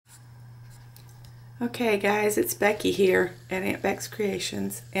Okay guys, it's Becky here at Aunt Beck's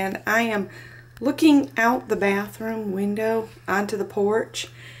Creations, and I am looking out the bathroom window onto the porch,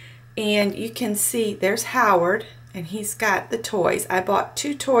 and you can see there's Howard, and he's got the toys. I bought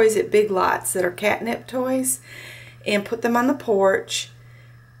 2 toys at Big Lots that are catnip toys and put them on the porch.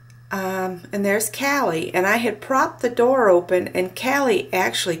 And there's Callie, and I had propped the door open, and Callie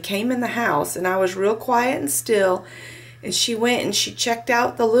actually came in the house, and I was real quiet and still, and she went and she checked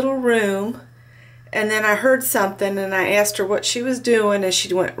out the little room. And then I heard something, and I asked her what she was doing, and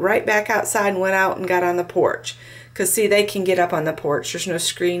she went right back outside and went out and got on the porch. Because, see, they can get up on the porch. There's no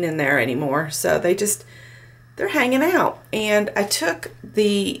screen in there anymore. So they're hanging out. And I took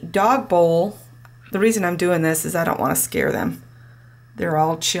the dog bowl. The reason I'm doing this is I don't want to scare them. They're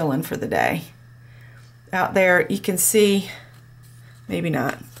all chilling for the day. Out there, you can see, maybe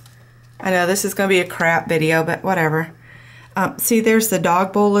not. I know this is going to be a crap video, but whatever. See, there's the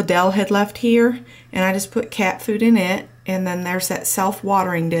dog bowl Adele had left here, and I just put cat food in it, and then there's that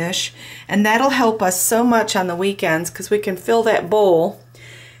self-watering dish, and that'll help us so much on the weekends because we can fill that bowl,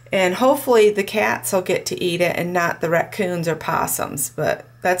 and hopefully the cats will get to eat it and not the raccoons or possums, but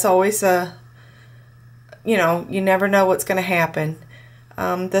that's always you never know what's going to happen.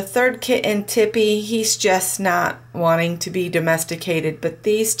 The third kitten, Tippy, he's just not wanting to be domesticated, but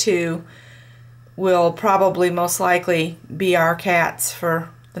these two will probably most likely be our cats for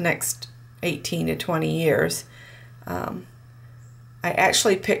the next 18 to 20 years. I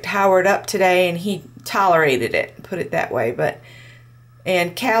actually picked Howard up today, and he tolerated it, put it that way.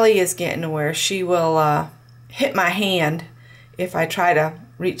 And Callie is getting to where she will hit my hand if I try to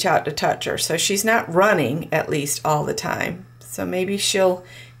reach out to touch her. So she's not running, at least, all the time. So maybe she'll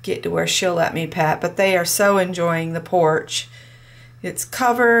get to where she'll let me pet. But they are so enjoying the porch. It's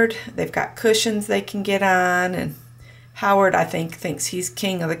covered, they've got cushions they can get on, and Howard, I think, thinks he's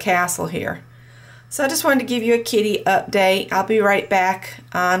king of the castle here. So I just wanted to give you a kitty update. I'll be right back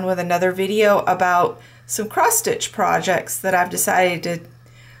on with another video about some cross-stitch projects that I've decided to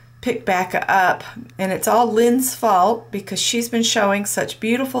pick back up. And it's all Lynn's fault because she's been showing such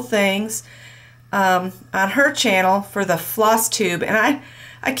beautiful things on her channel for the floss tube. And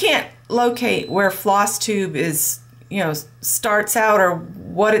I can't locate where floss tube is, starts out or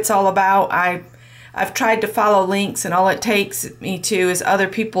what it's all about. I've tried to follow links, and all it takes me to is other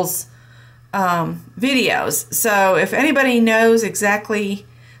people's videos. So if anybody knows exactly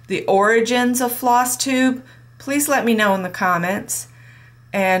the origins of floss tube, please let me know in the comments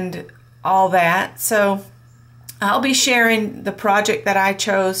and all that. So I'll be sharing the project that I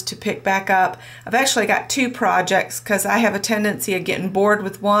chose to pick back up. I've actually got 2 projects because I have a tendency of getting bored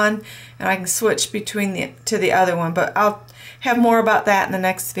with one, and I can switch between to the other one. But I'll have more about that in the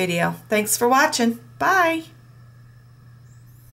next video. Thanks for watching. Bye.